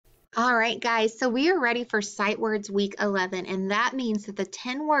All right, guys, so we are ready for Sight Words Week 11, and that means that the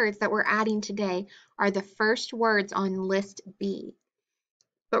 10 words that we're adding today are the first words on List B.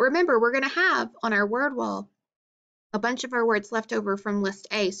 But remember, we're going to have on our word wall a bunch of our words left over from List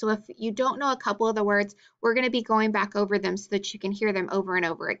A. So if you don't know a couple of the words, we're going to be going back over them so that you can hear them over and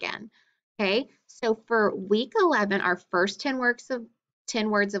over again. Okay, so for Week 11, our first 10 words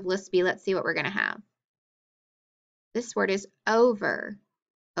of List B, let's see what we're going to have. This word is over,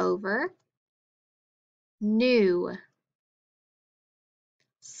 over. New,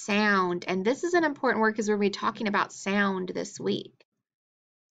 sound, and this is an important word because we're going to be talking about sound this week.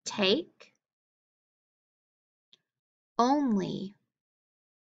 Take, only,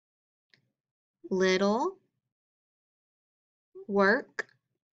 little, work,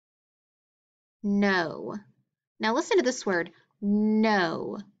 no. Now listen to this word,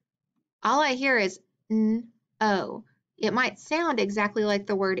 no. All I hear is N-O. It might sound exactly like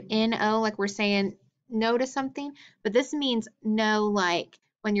the word N-O, like we're saying no to something, but this means no like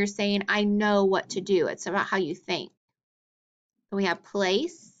when you're saying I know what to do. It's about how you think. And we have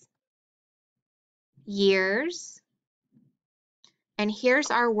place, years, and here's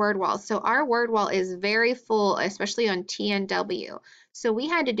our word wall. So our word wall is very full, especially on T and W. So we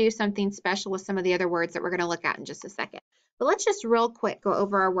had to do something special with some of the other words that we're going to look at in just a second. But let's just real quick go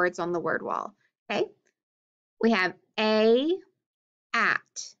over our words on the word wall. Okay, we have a,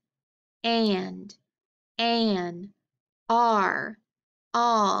 at, and, an, are,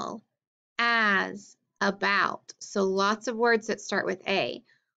 all, as, about. So lots of words that start with A.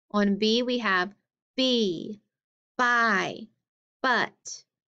 On B, we have be, by, but,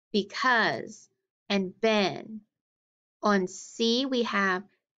 because, and been. On C, we have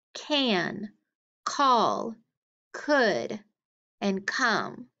can, call, could, and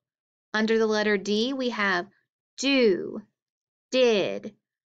come. Under the letter D, we have do, did,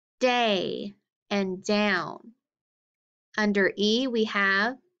 day, and down. Under E, we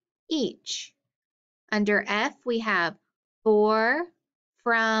have each. Under F, we have for,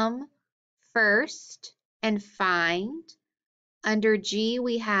 from, first, and find. Under G,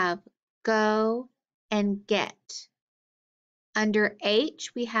 we have go and get. Under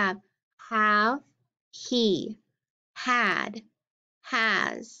H, we have he, had,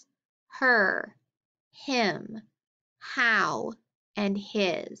 has, her, him, how, and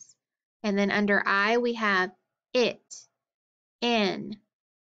his. And then under I, we have it, in,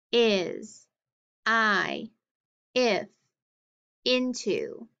 is, I, if,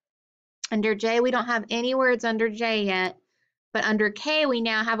 into. Under J, we don't have any words under J yet, but under K, we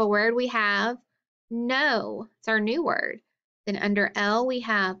now have a word. We have no. It's our new word. Then under L, we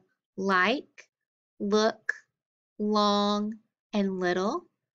have like, look, long, and little.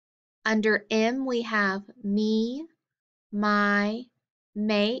 Under M, we have me, my,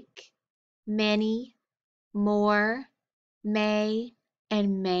 make, many, more, may,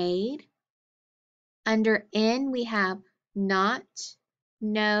 and made. Under N, we have not,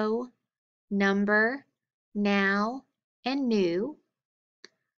 no, number, now, and new.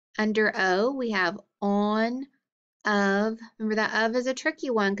 Under O, we have on, of. Remember that of is a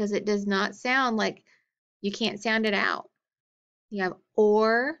tricky one because it does not sound like you can't sound it out. You have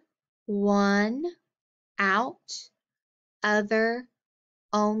or, one, out, other,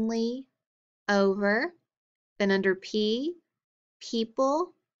 only, over. Then under P,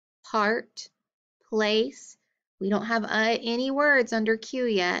 people, part, place. We don't have any words under Q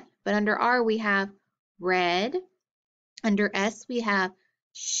yet, but under R we have read. Under S we have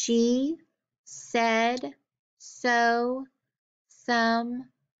she, said, so, some,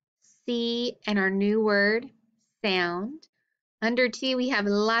 see, and our new word, sound. Under T we have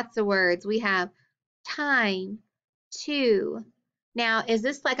lots of words. We have time, to. Now, is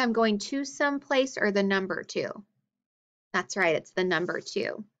this like I'm going to someplace or the number two? That's right, it's the number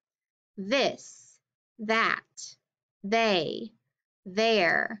two. This, that, they,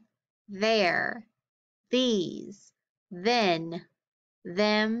 there, these, then,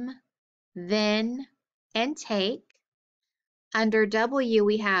 them, then, and take. Under W,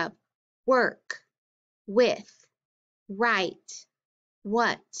 we have work, with, right,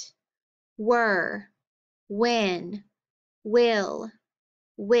 what, were, when, will,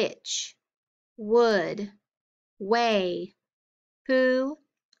 which, would, way, who,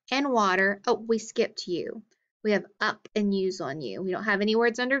 and water. Oh, we skipped you. We have up and use on you. We don't have any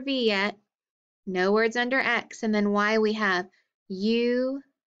words under V yet. No words under X. And then Y, we have you,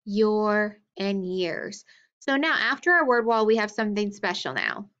 your, and years. So now after our word wall, we have something special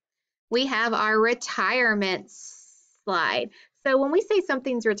now. We have our retirement slide. So when we say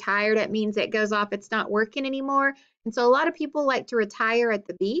something's retired, it means it goes off, it's not working anymore. And so a lot of people like to retire at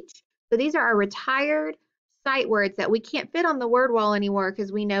the beach. So these are our retired sight words that we can't fit on the word wall anymore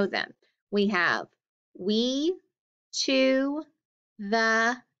because we know them. We have we, to,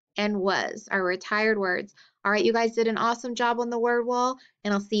 the, and was, our retired words. All right, you guys did an awesome job on the word wall,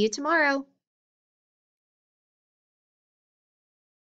 and I'll see you tomorrow.